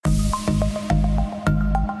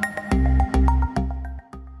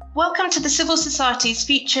to the Civil Society's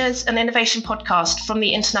Futures and Innovation podcast from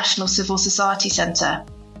the International Civil Society Centre.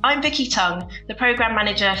 I'm Vicky Tung, the Programme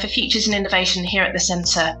Manager for Futures and Innovation here at the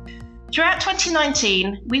Centre. Throughout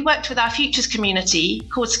 2019, we worked with our Futures community,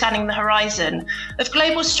 called Scanning the Horizon, of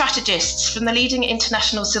global strategists from the leading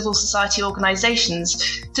international civil society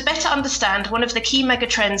organisations to better understand one of the key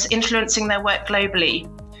megatrends influencing their work globally: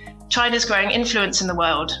 China's growing influence in the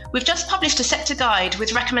world. We've just published a sector guide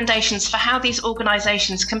with recommendations for how these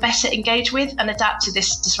organisations can better engage with and adapt to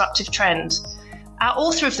this disruptive trend. Our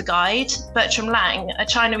author of the guide, Bertram Lang, a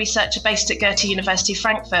China researcher based at Goethe University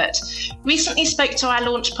Frankfurt, recently spoke to our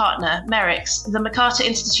launch partner, MERICS, the MacArthur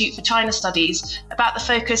Institute for China Studies, about the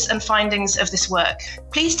focus and findings of this work.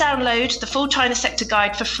 Please download the full China sector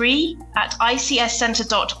guide for free at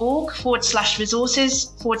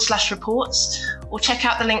icscentre.org/resources/reports, or check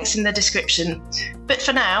out the links in the description. But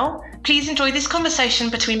for now, please enjoy this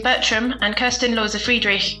conversation between Bertram and Kerstin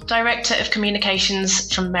Lohse-Friedrich, Director of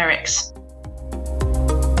Communications from MERICS.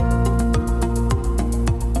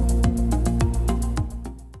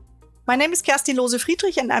 My name is Kerstin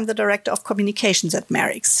Lohse-Friedrich and I'm the Director of Communications at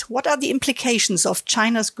MERICS. What are the implications of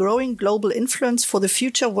China's growing global influence for the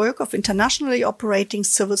future work of internationally operating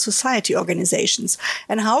civil society organizations?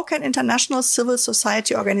 And how can international civil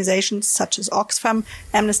society organizations such as Oxfam,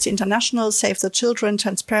 Amnesty International, Save the Children,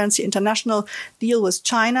 Transparency International deal with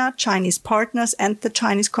China, Chinese partners, and the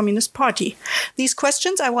Chinese Communist Party? These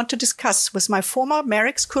questions I want to discuss with my former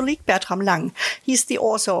MERICS colleague Bertram Lang. He's the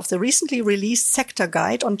author of the recently released Sector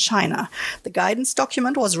Guide on China. The guidance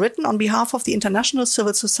document was written on behalf of the International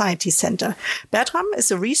Civil Society Centre. Bertram is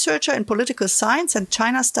a researcher in political science and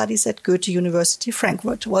China studies at Goethe University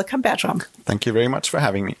Frankfurt. Welcome, Bertram. Thank you very much for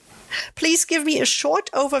having me. Please give me a short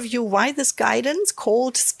overview why this guidance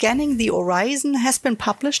called Scanning the Horizon has been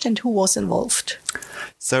published and who was involved.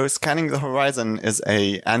 So Scanning the Horizon is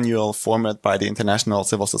an annual format by the International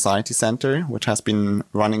Civil Society Centre, which has been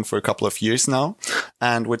running for a couple of years now,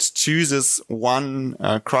 and which chooses one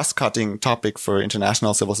cross-cutting topic for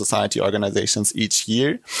international civil society organizations each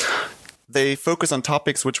year. They focus on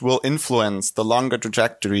topics which will influence the longer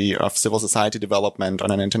trajectory of civil society development on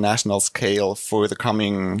an international scale for the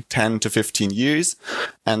coming 10 to 15 years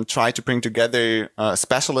and try to bring together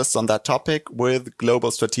specialists on that topic with global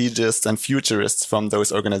strategists and futurists from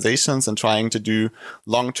those organizations and trying to do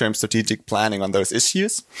long-term strategic planning on those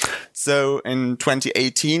issues. So in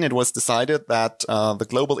 2018, it was decided that the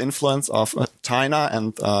global influence of China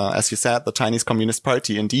and, as you said, the Chinese Communist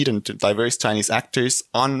Party, indeed, and diverse Chinese actors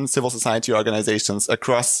on civil society organizations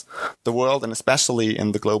across the world and especially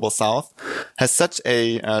in the global south has such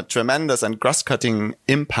a tremendous and cross-cutting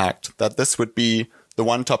impact that this would be the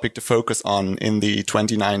one topic to focus on in the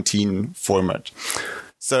 2019 format.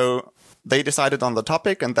 So they decided on the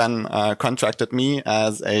topic and then contracted me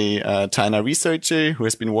as a China researcher who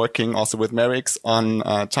has been working also with MERICS on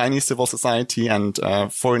Chinese civil society and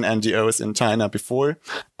foreign NGOs in China before.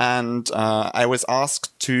 And I was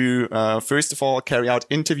asked to, first of all, carry out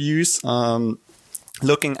interviews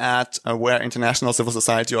looking at where international civil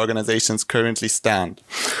society organizations currently stand.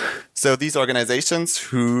 So these organizations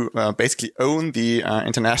who basically own the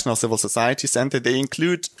International Civil Society Centre, they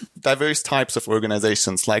include diverse types of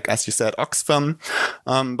organizations, like, as you said, Oxfam,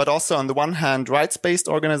 but also on the one hand, rights-based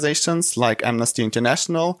organizations like Amnesty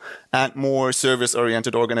International and more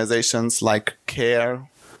service-oriented organizations like CARE,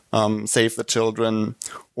 Save the Children,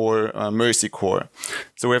 or Mercy Corps.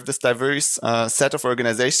 So we have this diverse set of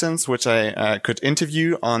organizations which I could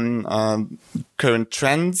interview on current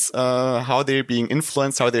trends, how they're being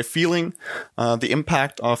influenced, how they're feeling, the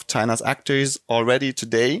impact of China's actors already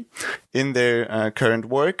today in their current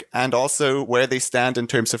work, and also where they stand in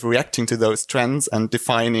terms of reacting to those trends and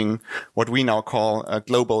defining what we now call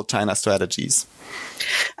global China strategies.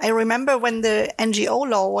 I remember when the NGO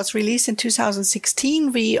law was released in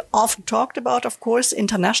 2016, we often talked about, of course,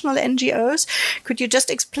 international NGOs. Could you just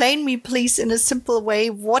explain me, please, in a simple way,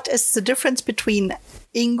 what is the difference between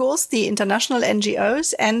INGOs, the international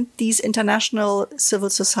NGOs, and these international civil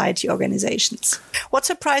society organizations? What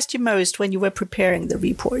surprised you most when you were preparing the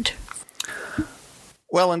report?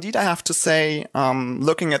 Well, indeed, I have to say,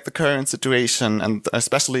 looking at the current situation and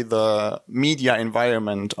especially the media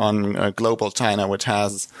environment on global China, which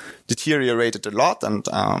has deteriorated a lot, and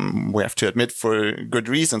we have to admit for good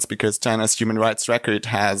reasons, because China's human rights record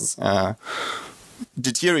has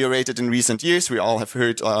deteriorated in recent years. We all have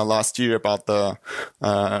heard last year about the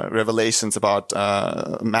revelations about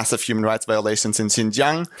massive human rights violations in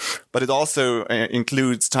Xinjiang, but it also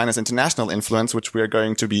includes China's international influence, which we are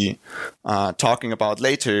going to be talking about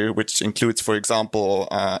later, which includes, for example,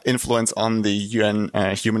 influence on the UN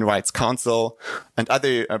Human Rights Council and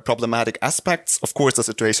other problematic aspects. Of course, the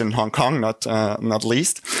situation in Hong Kong, not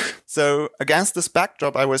least. So against this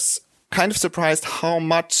backdrop, I was kind of surprised how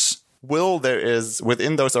much will there is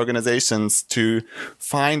within those organizations to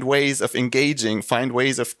find ways of engaging, find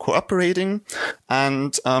ways of cooperating,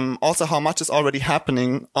 and also how much is already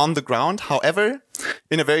happening on the ground, however,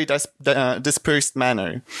 in a very dispersed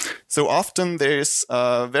manner. So often there's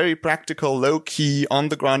very practical, low-key,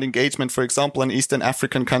 on-the-ground engagement, for example, in Eastern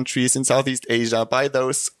African countries, in Southeast Asia, by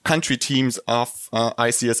those country teams of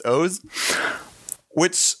ICSOs,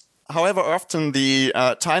 which however, often the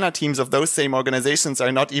China teams of those same organizations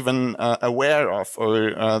are not even aware of,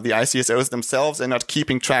 or the ICSOs themselves are not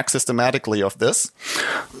keeping track systematically of this.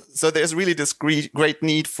 So there's really this great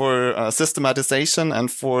need for systematization and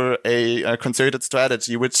for a concerted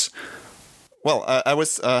strategy, which, well, I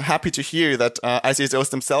was happy to hear that ICSOs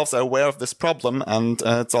themselves are aware of this problem, and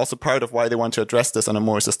it's also part of why they want to address this on a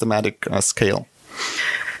more systematic scale.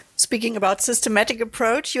 Speaking about systematic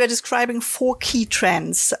approach, you are describing 4 key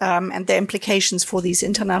trends and their implications for these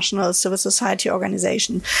international civil society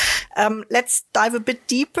organizations. Let's dive a bit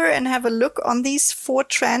deeper and have a look on these 4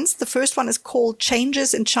 trends. The first one is called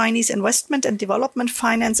Changes in Chinese Investment and Development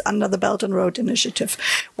Finance under the Belt and Road Initiative.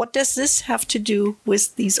 What does this have to do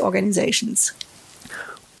with these organizations?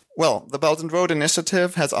 Well, the Belt and Road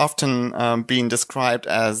Initiative has often been described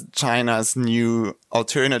as China's new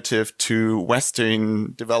alternative to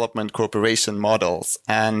Western development cooperation models.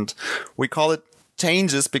 And we call it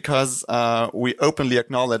changes because we openly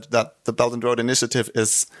acknowledge that the Belt and Road Initiative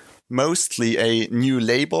is mostly a new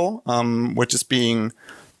label, which is being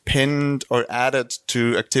pinned or added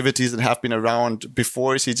to activities that have been around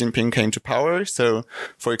before Xi Jinping came to power. So,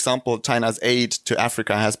 for example, China's aid to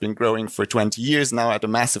Africa has been growing for 20 years now at a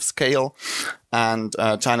massive scale. And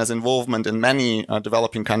China's involvement in many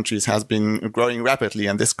developing countries has been growing rapidly.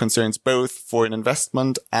 And this concerns both foreign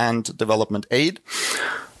investment and development aid.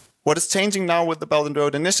 What is changing now with the Belt and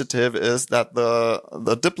Road Initiative is that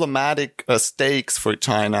the diplomatic stakes for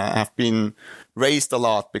China have been raised a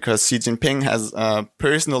lot because Xi Jinping has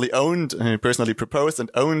personally proposed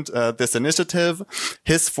and owned this initiative.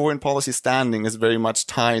 His foreign policy standing is very much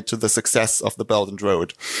tied to the success of the Belt and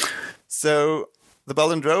Road. So the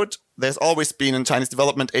Belt and Road, there's always been in Chinese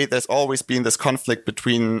development aid, there's always been this conflict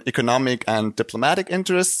between economic and diplomatic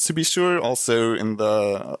interests, to be sure, also in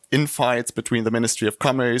the infights between the Ministry of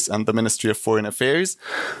Commerce and the Ministry of Foreign Affairs.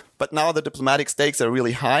 But now the diplomatic stakes are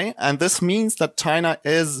really high, and this means that China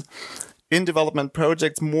is in development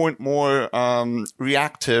projects more and more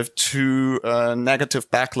reactive to negative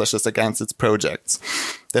backlashes against its projects.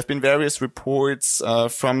 There have been various reports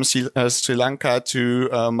from Sri Lanka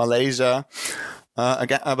to Malaysia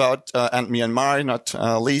about and Myanmar, not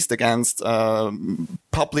least, against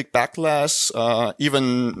public backlash,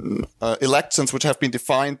 even elections which have been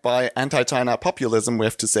defined by anti-China populism, we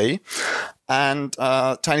have to say. And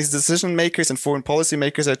Chinese decision makers and foreign policy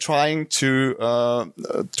makers are trying to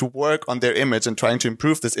work on their image and trying to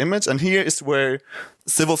improve this image. And here is where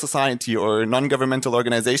civil society or non-governmental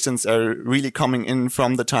organizations are really coming in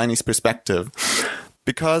from the Chinese perspective.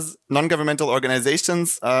 Because non-governmental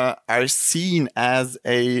organizations are seen as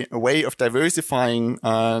a way of diversifying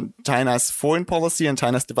China's foreign policy and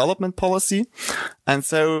China's development policy. And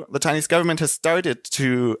so the Chinese government has started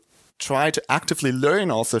to try to actively learn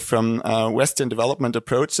also from Western development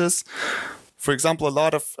approaches. For example, a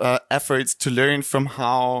lot of efforts to learn from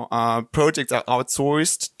how projects are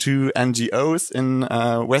outsourced to NGOs in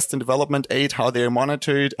Western development aid, how they are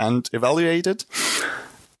monitored and evaluated.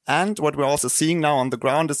 And what we're also seeing now on the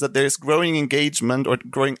ground is that there's growing engagement or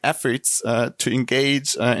growing efforts to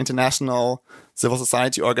engage international civil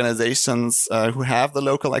society organizations who have the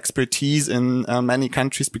local expertise in many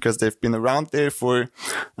countries because they've been around there for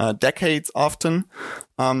decades often,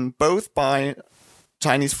 both by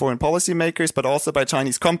Chinese foreign policy makers, but also by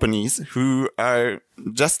Chinese companies who are,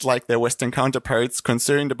 just like their Western counterparts,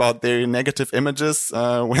 concerned about their negative images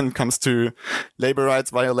when it comes to labor rights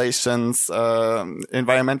violations,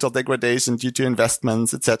 environmental degradation due to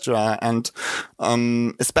investments, etc. And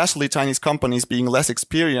especially Chinese companies being less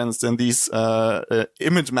experienced in these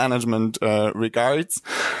image management regards.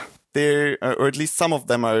 they're, or at least some of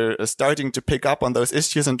them, are starting to pick up on those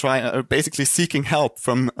issues and are basically seeking help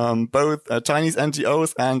from both Chinese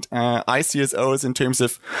NGOs and ICSOs in terms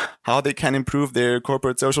of how they can improve their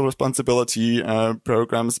corporate social responsibility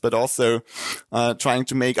programs, but also trying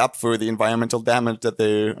to make up for the environmental damage that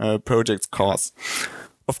their projects cause.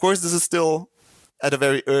 Of course, this is still at a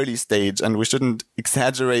very early stage, and we shouldn't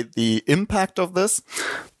exaggerate the impact of this,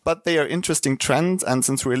 but they are interesting trends. And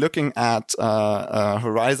since we're looking at a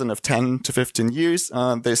horizon of 10 to 15 years,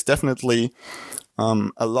 there's definitely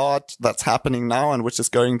a lot that's happening now and which is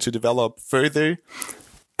going to develop further,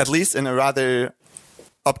 at least in a rather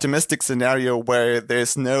optimistic scenario where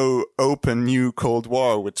there's no open new Cold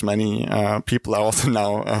War, which many people are also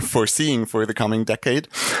now foreseeing for the coming decade.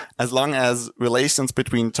 As long as relations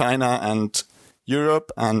between China and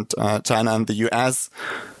Europe and China and the US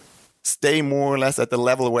stay more or less at the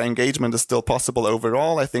level where engagement is still possible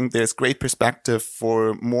overall, I think there's great perspective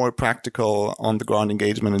for more practical on-the-ground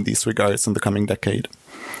engagement in these regards in the coming decade.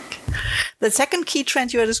 The second key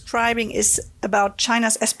trend you are describing is about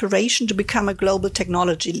China's aspiration to become a global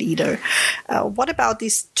technology leader. What about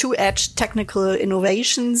these two-edged technical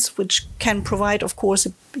innovations, which can provide, of course,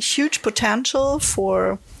 a huge potential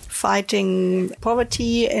for fighting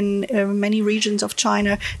poverty in many regions of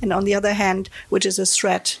China, and on the other hand, which is a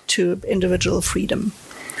threat to individual freedom?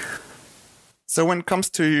 So when it comes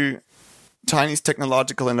to Chinese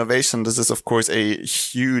technological innovation, this is, of course, a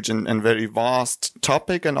huge and very vast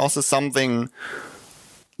topic, and also something,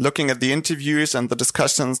 looking at the interviews and the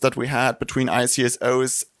discussions that we had between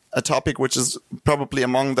ICSOs, a topic which is probably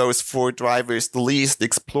among those four drivers the least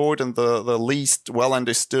explored and the least well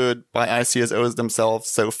understood by ICSOs themselves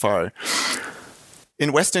so far.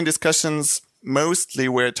 In Western discussions, mostly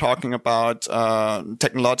we're talking about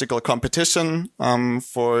technological competition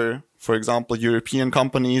for example, European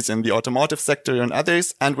companies in the automotive sector and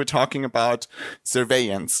others, and we're talking about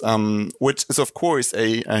surveillance, which is, of course,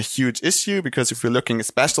 a huge issue, because if you're looking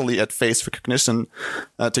especially at face recognition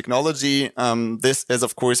technology, this is,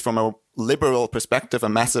 of course, from a liberal perspective, a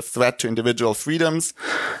massive threat to individual freedoms,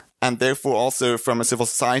 and therefore also from a civil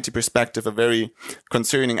society perspective, a very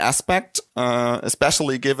concerning aspect,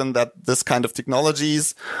 especially given that this kind of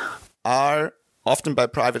technologies are often by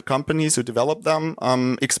private companies who develop them,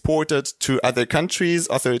 exported to other countries,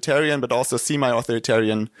 authoritarian, but also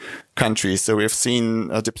semi-authoritarian countries. So we've seen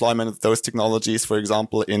a deployment of those technologies, for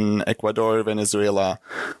example, in Ecuador, Venezuela,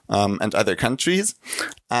 and other countries.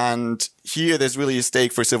 And here there's really a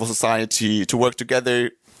stake for civil society to work together,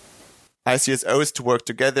 ICSOs to work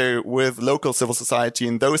together with local civil society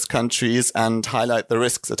in those countries and highlight the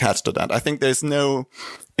risks attached to that. I think there's no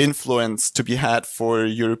influence to be had for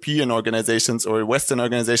European organizations or Western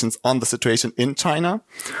organizations on the situation in China.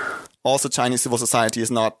 Also, Chinese civil society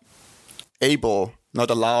is not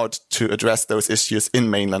allowed to address those issues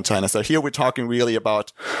in mainland China. So here we're talking really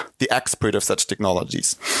about the expert of such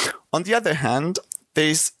technologies. On the other hand,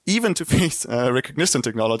 there's even to face recognition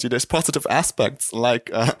technology, there's positive aspects like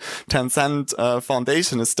Tencent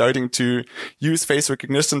Foundation is starting to use face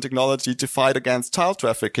recognition technology to fight against child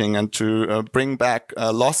trafficking and to bring back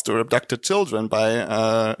lost or abducted children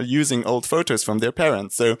by using old photos from their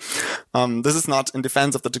parents. So this is not in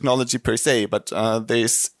defense of the technology per se, but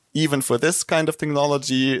there's even for this kind of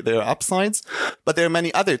technology, there are upsides, but there are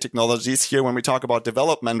many other technologies here when we talk about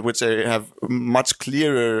development, which have much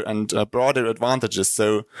clearer and broader advantages.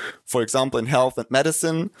 So, for example, in health and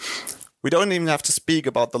medicine, we don't even have to speak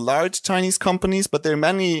about the large Chinese companies, but there are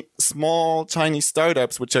many small Chinese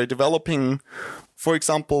startups which are developing, for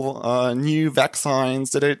example, new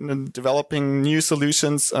vaccines, that are developing new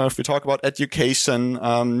solutions. If we talk about education,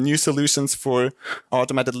 new solutions for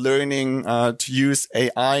automated learning, to use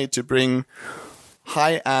AI to bring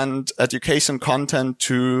high-end education content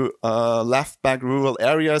to left-back rural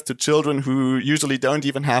areas, to children who usually don't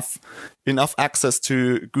even have enough access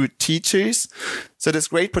to good teachers. So there's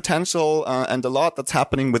great potential and a lot that's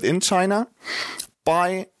happening within China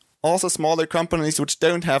by also smaller companies which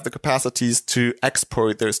don't have the capacities to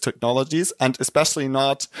export those technologies, and especially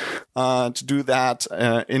not to do that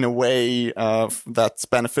in a way that's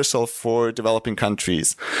beneficial for developing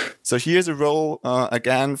countries. So here's a role,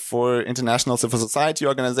 again, for international civil society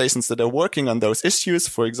organizations that are working on those issues,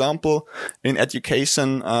 for example, in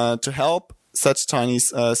education, to help such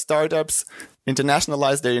Chinese startups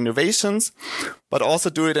internationalize their innovations, but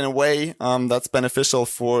also do it in a way that's beneficial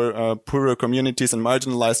for poorer communities and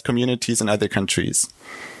marginalized communities in other countries.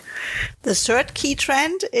 The third key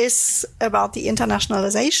trend is about the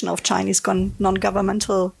internationalization of Chinese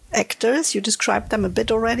non-governmental actors. You described them a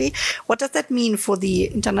bit already. What does that mean for the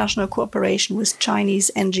international cooperation with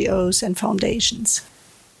Chinese NGOs and foundations?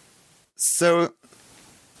 So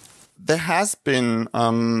there has been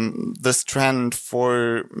this trend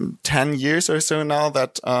for 10 years or so now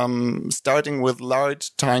that starting with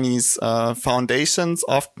large Chinese foundations,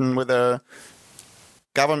 often with a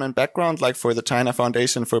government background, like for the China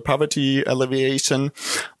Foundation for Poverty Alleviation,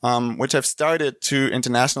 which have started to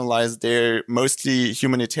internationalize their mostly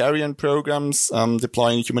humanitarian programs,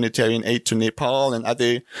 deploying humanitarian aid to Nepal and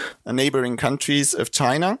other neighboring countries of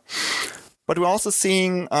China. But we're also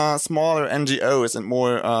seeing smaller NGOs and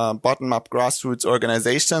more bottom-up grassroots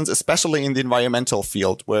organizations, especially in the environmental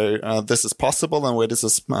field, where this is possible and where this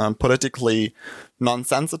is politically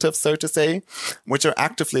non-sensitive, so to say, which are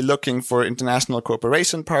actively looking for international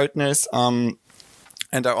cooperation partners and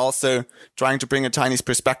are also trying to bring a Chinese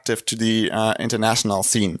perspective to the international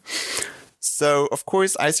scene. So, of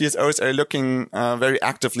course, ICSOs are looking very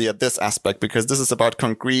actively at this aspect because this is about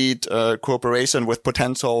concrete cooperation with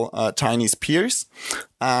potential Chinese peers.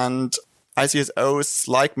 And ICSOs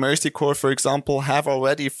like Mercy Corps, for example, have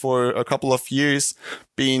already for a couple of years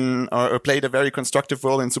been or played a very constructive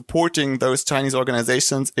role in supporting those Chinese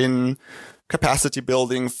organizations in capacity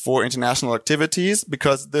building for international activities,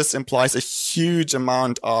 because this implies a huge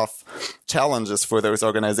amount of challenges for those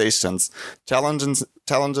organizations. Challenges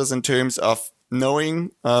in terms of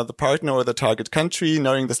knowing the partner or the target country,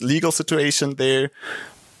 knowing the legal situation there,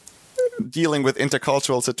 dealing with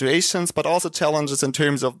intercultural situations, but also challenges in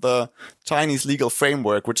terms of the Chinese legal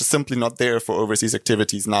framework, which is simply not there for overseas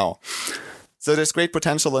activities now. So there's great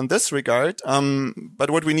potential in this regard.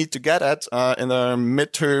 But what we need to get at in a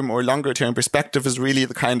midterm or longer term perspective is really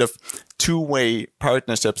the kind of two-way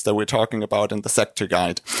partnerships that we're talking about in the sector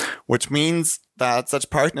guide, which means that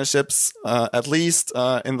such partnerships, at least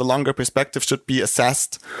in the longer perspective, should be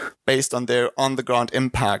assessed based on their on-the-ground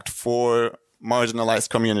impact for marginalized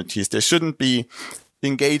communities. There shouldn't be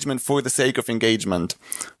engagement for the sake of engagement.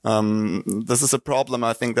 This is a problem,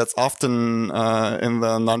 I think, that's often in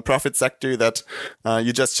the nonprofit sector, that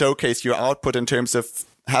you just showcase your output in terms of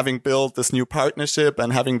having built this new partnership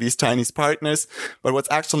and having these Chinese partners. But what's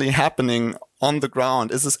actually happening on the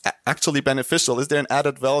ground? Is this actually beneficial? Is there an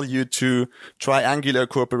added value to triangular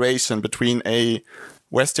cooperation between a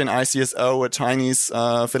Western ICSO, a Chinese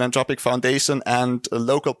philanthropic foundation, and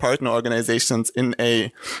local partner organizations in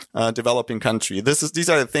a developing country? These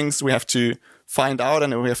are the things we have to find out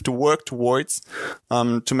and we have to work towards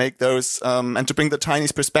to make those and to bring the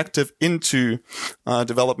Chinese perspective into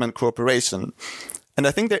development cooperation. And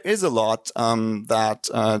I think there is a lot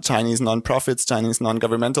that Chinese nonprofits, Chinese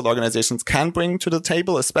non-governmental organizations can bring to the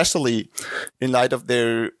table, especially in light of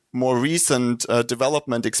their more recent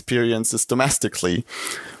development experiences domestically.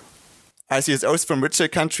 ICSOs from richer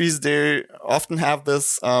countries, they often have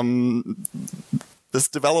this this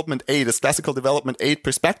development aid, this classical development aid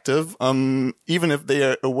perspective, even if they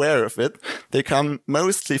are aware of it. They come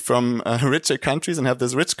mostly from richer countries and have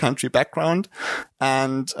this rich country background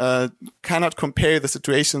and cannot compare the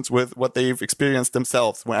situations with what they've experienced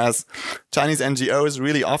themselves. Whereas Chinese NGOs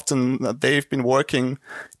really often, they've been working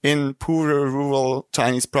in poorer rural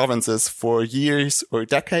Chinese provinces for years or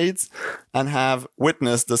decades and have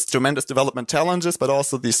witnessed this tremendous development challenges, but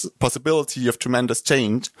also this possibility of tremendous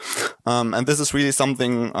change. And this is really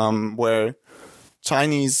something where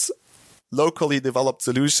Chinese locally developed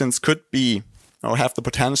solutions could be or have the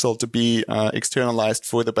potential to be externalized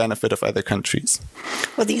for the benefit of other countries.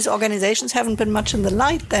 Well, these organizations haven't been much in the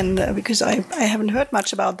light then, because I haven't heard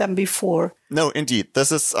much about them before. No, indeed.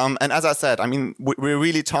 This is, and as I said, I mean, we're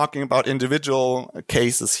really talking about individual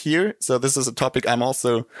cases here. So this is a topic I'm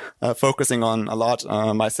also focusing on a lot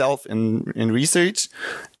myself in research.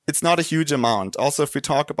 It's not a huge amount. Also, if we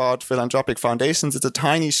talk about philanthropic foundations, it's a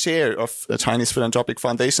tiny share of Chinese philanthropic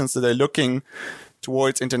foundations that are looking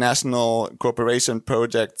towards international cooperation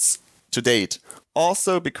projects to date.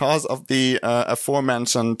 Also because of the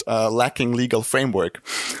aforementioned lacking legal framework.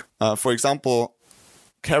 For example,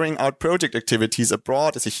 carrying out project activities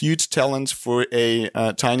abroad is a huge challenge for a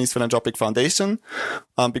Chinese philanthropic foundation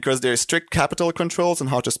because there are strict capital controls on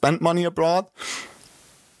how to spend money abroad.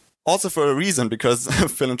 Also for a reason, because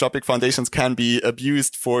philanthropic foundations can be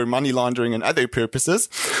abused for money laundering and other purposes.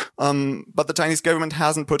 But the Chinese government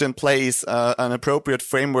hasn't put in place an appropriate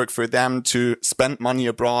framework for them to spend money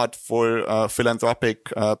abroad for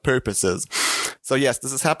philanthropic purposes. So yes,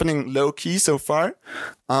 this is happening low key so far.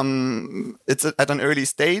 It's at an early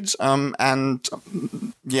stage, and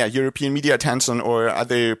European media attention or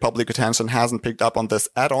other public attention hasn't picked up on this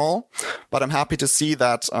at all. But I'm happy to see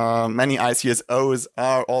that many ICSOs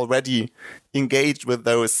are already engaged with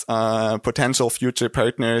those potential future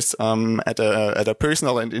partners at a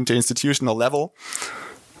personal and interinstitutional level.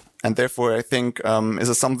 And therefore, I think this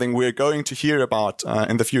is something we're going to hear about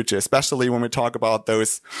in the future, especially when we talk about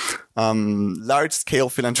those large-scale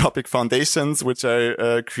philanthropic foundations, which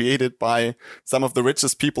are created by some of the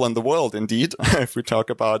richest people in the world, indeed. If we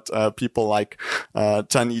talk about people like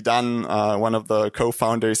Chen Yidan, one of the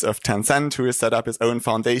co-founders of Tencent, who has set up his own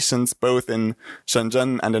foundations both in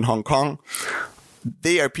Shenzhen and in Hong Kong.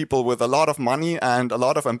 They are people with a lot of money and a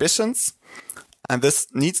lot of ambitions. And this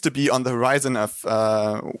needs to be on the horizon of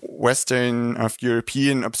Western, of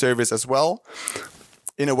European observers as well,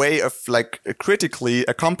 in a way of like critically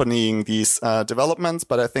accompanying these developments.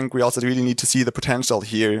 But I think we also really need to see the potential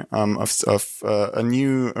here of a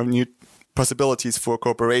new possibilities for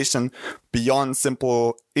cooperation beyond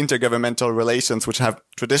simple intergovernmental relations, which have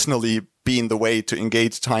traditionally been the way to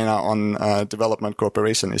engage China on development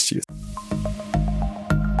cooperation issues.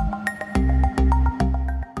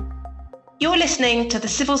 You're listening to the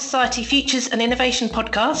Civil Society Futures and Innovation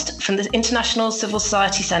podcast from the International Civil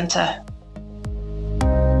Society Centre.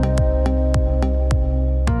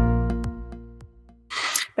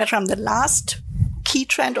 Bertram, the last key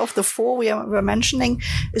trend of the four we were mentioning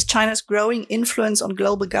is China's growing influence on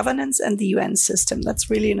global governance and the UN system. That's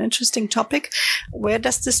really an interesting topic. Where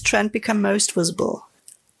does this trend become most visible?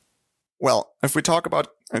 Well, if we talk about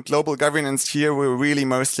global governance here, we're really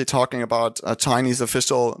mostly talking about Chinese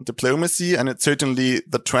official diplomacy, and it's certainly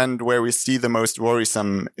the trend where we see the most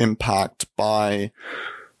worrisome impact by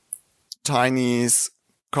Chinese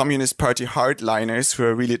Communist Party hardliners who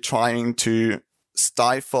are really trying to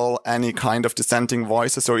stifle any kind of dissenting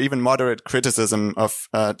voices or even moderate criticism of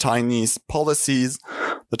Chinese policies,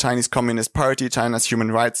 the Chinese Communist Party, China's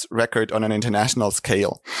human rights record on an international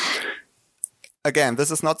scale. Again, this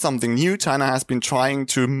is not something new. China has been trying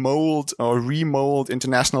to mold or remold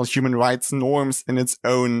international human rights norms in its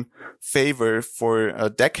own favor for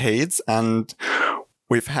decades. And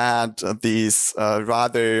we've had these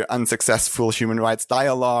rather unsuccessful human rights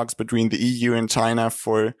dialogues between the EU and China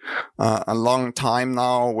for a long time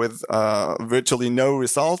now with virtually no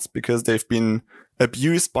results because they've been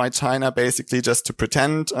abused by China basically just to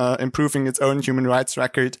pretend improving its own human rights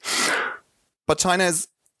record. But China is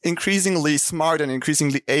increasingly smart and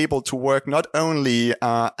increasingly able to work not only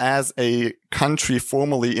as a country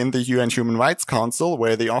formally in the UN Human Rights Council,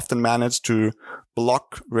 where they often manage to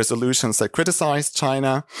block resolutions that criticize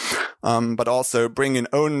China, but also bring in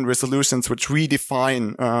own resolutions which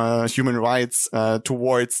redefine human rights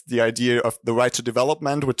towards the idea of the right to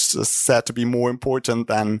development, which is said to be more important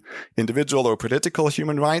than individual or political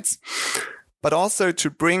human rights. But also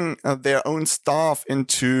to bring their own staff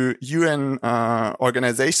into UN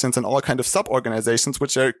organizations and all kind of sub-organizations,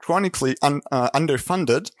 which are chronically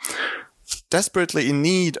underfunded, desperately in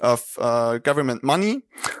need of government money,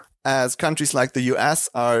 as countries like the US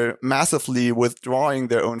are massively withdrawing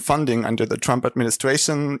their own funding under the Trump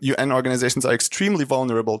administration. UN organizations are extremely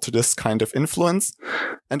vulnerable to this kind of influence,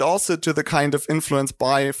 and also to the kind of influence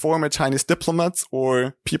by former Chinese diplomats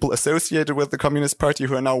or people associated with the Communist Party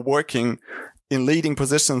who are now working in leading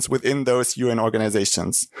positions within those UN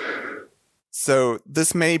organizations. So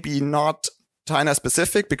this may be not China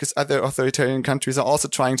specific because other authoritarian countries are also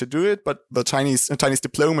trying to do it, but the Chinese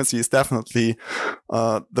diplomacy is definitely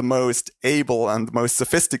the most able and the most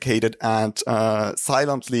sophisticated at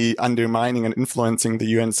silently undermining and influencing the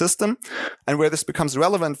UN system. And where this becomes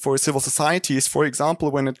relevant for civil societies, for example,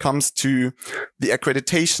 when it comes to the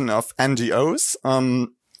accreditation of NGOs,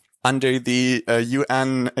 under the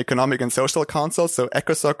UN Economic and Social Council, so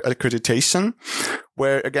ECOSOC accreditation,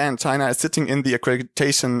 where again, China is sitting in the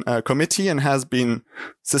accreditation committee and has been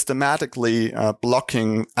systematically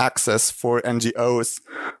blocking access for NGOs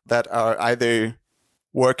that are either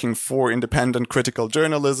working for independent critical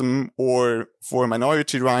journalism or for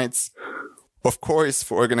minority rights. Of course,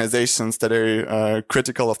 for organizations that are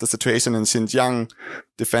critical of the situation in Xinjiang,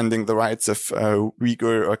 defending the rights of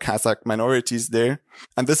Uyghur or Kazakh minorities there.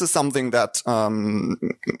 And this is something that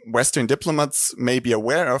Western diplomats may be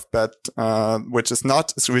aware of, but which has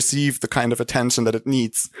not received the kind of attention that it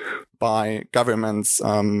needs by governments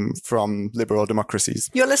from liberal democracies.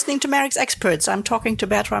 You're listening to Merrick's Experts. I'm talking to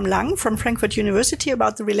Bertram Lang from Frankfurt University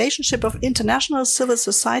about the relationship of international civil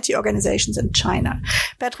society organizations in China.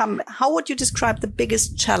 Bertram, how would you describe the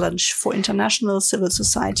biggest challenge for international civil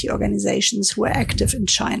society organizations who are active in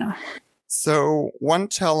China? So one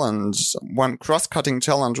challenge, one cross-cutting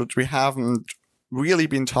challenge, which we haven't really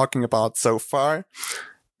been talking about so far,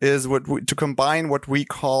 is to combine what we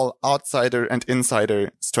call outsider and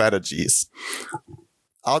insider strategies.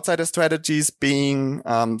 Outsider strategies being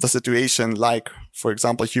the situation like, for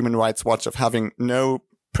example, Human Rights Watch of having no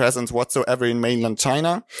presence whatsoever in mainland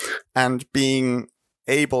China and being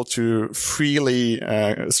able to freely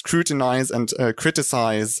scrutinize and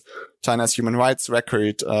criticize China's human rights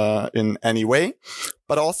record in any way,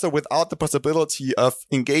 but also without the possibility of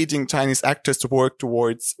engaging Chinese actors to work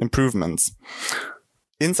towards improvements.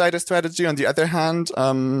 Insider strategy, on the other hand,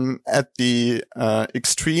 at the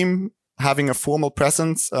extreme, having a formal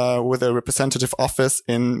presence with a representative office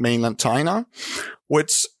in mainland China,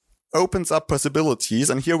 which opens up possibilities.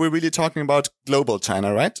 And here we're really talking about global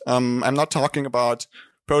China, right? I'm not talking about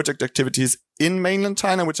project activities in mainland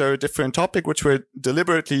China, which are a different topic, which we're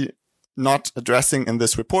deliberately not addressing in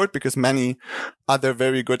this report because many other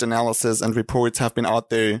very good analysis and reports have been out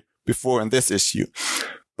there before on this issue.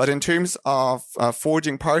 But in terms of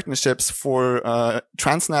forging partnerships for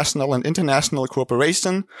transnational and international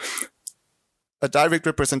cooperation, a direct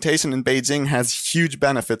representation in Beijing has huge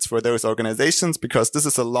benefits for those organizations because this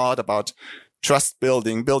is a lot about trust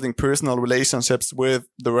building, building personal relationships with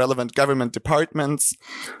the relevant government departments,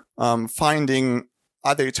 finding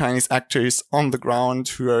other Chinese actors on the ground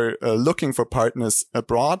who are looking for partners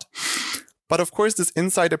abroad. But of course, this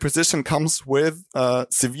insider position comes with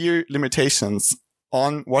severe limitations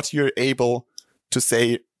on what you're able to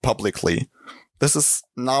say publicly. This is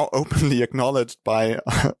now openly acknowledged by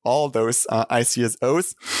all those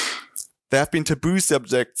ICSOs. There have been taboo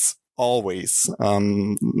subjects always.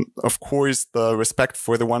 Of course, the respect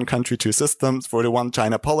for the one country, two systems, for the one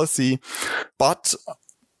China policy. But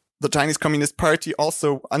the Chinese Communist Party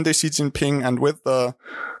also under Xi Jinping and with the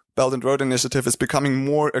Belt and Road Initiative is becoming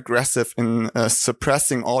more aggressive in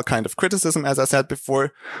suppressing all kind of criticism, as I said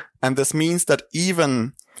before. And this means that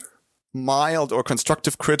even mild or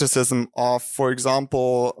constructive criticism of, for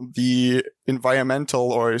example, the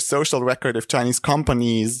environmental or social record of Chinese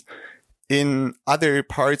companies in other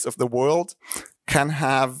parts of the world can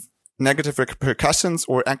have negative repercussions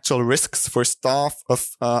or actual risks for staff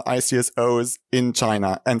of ICSOs in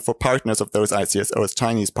China and for partners of those ICSOs,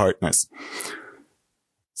 Chinese partners.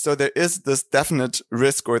 So there is this definite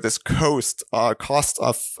risk or this cost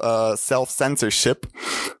of self-censorship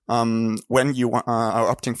when you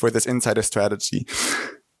are opting for this insider strategy.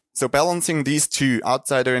 So balancing these two,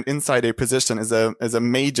 outsider and insider position, is a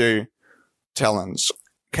major challenge.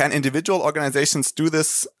 Can individual organizations do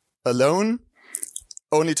this alone?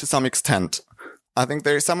 Only to some extent. I think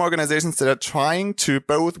there are some organizations that are trying to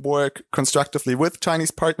both work constructively with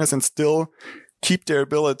Chinese partners and still keep their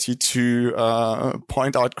ability to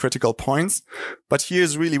point out critical points. But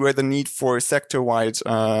here's really where the need for sector-wide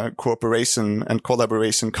cooperation and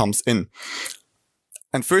collaboration comes in.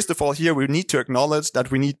 And first of all, here we need to acknowledge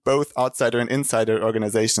that we need both outsider and insider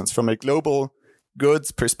organizations. From a global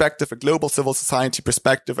goods perspective, a global civil society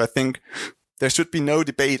perspective, I think there should be no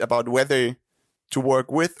debate about whether to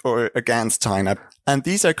work with or against China. And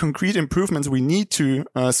these are concrete improvements we need to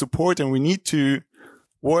support and we need to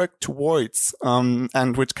work towards,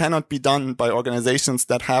 and which cannot be done by organizations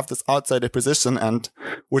that have this outsider position and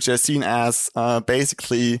which are seen as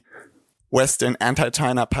basically Western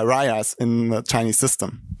anti-China pariahs in the Chinese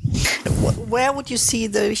system. Where would you see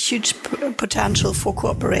the huge potential for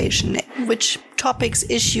cooperation? Which topics,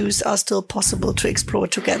 issues are still possible to explore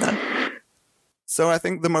together? So I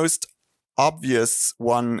think the most obvious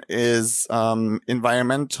one is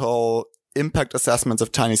environmental impact assessments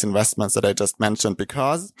of Chinese investments that I just mentioned,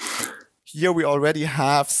 because here we already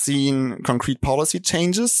have seen concrete policy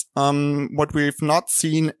changes. What we've not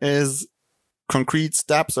seen is concrete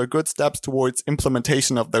steps or good steps towards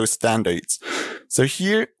implementation of those standards. So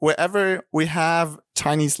here, wherever we have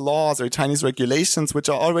Chinese laws or Chinese regulations which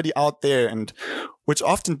are already out there and which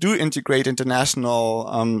often do integrate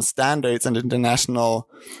international standards and international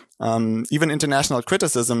even international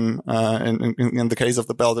criticism in the case of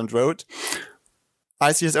the Belt and Road,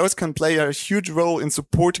 ICSOs can play a huge role in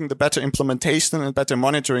supporting the better implementation and better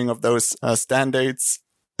monitoring of those standards,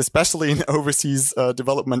 especially in overseas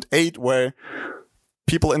development aid, where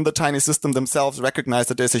people in the Chinese system themselves recognize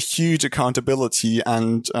that there's a huge accountability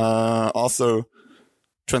and also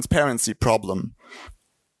transparency problem.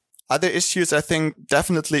 Other issues, I think,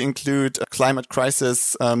 definitely include climate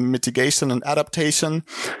crisis mitigation and adaptation,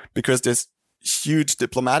 because there's huge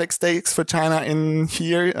diplomatic stakes for China in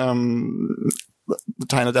here.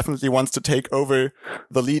 China definitely wants to take over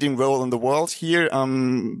the leading role in the world here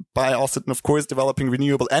by also, of course, developing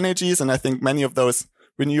renewable energies. And I think many of those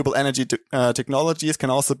renewable energy technologies can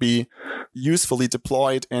also be usefully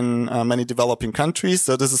deployed in many developing countries.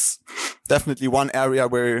 So this is definitely one area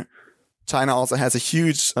where China also has a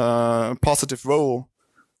huge positive role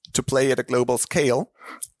to play at a global scale,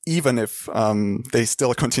 even if they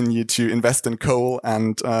still continue to invest in coal.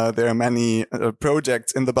 And there are many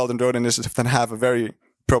projects in the Belt and Road Initiative that have a very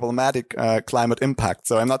problematic climate impact.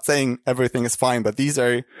 So I'm not saying everything is fine, but these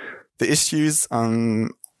are the issues.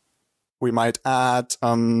 We might add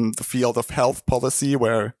the field of health policy,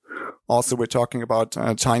 where also we're talking about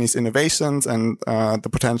Chinese innovations and the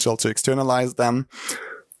potential to externalize them,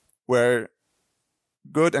 where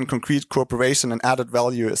good and concrete cooperation and added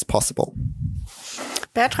value is possible.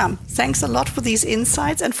 Bertram, thanks a lot for these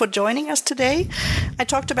insights and for joining us today. I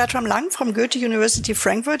talked to Bertram Lang from Goethe University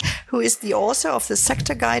Frankfurt, who is the author of the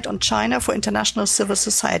Sector Guide on China for International Civil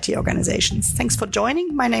Society Organizations. Thanks for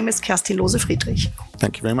joining. My name is Kerstin Lohse-Friedrich.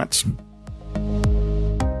 Thank you very much.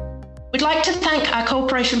 We'd like to thank our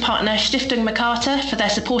cooperation partner Stiftung Mercator for their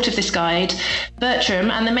support of this guide,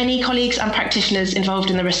 Bertram, and the many colleagues and practitioners involved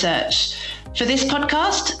in the research. For this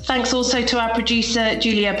podcast, thanks also to our producer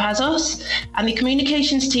Julia Pazos and the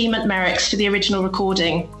communications team at MERICS for the original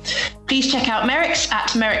recording. Please check out MERICS at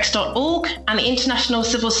merics.org and the International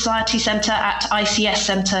Civil Society Centre at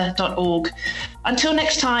icscentre.org. Until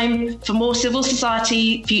next time, for more civil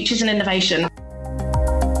society, futures and innovation.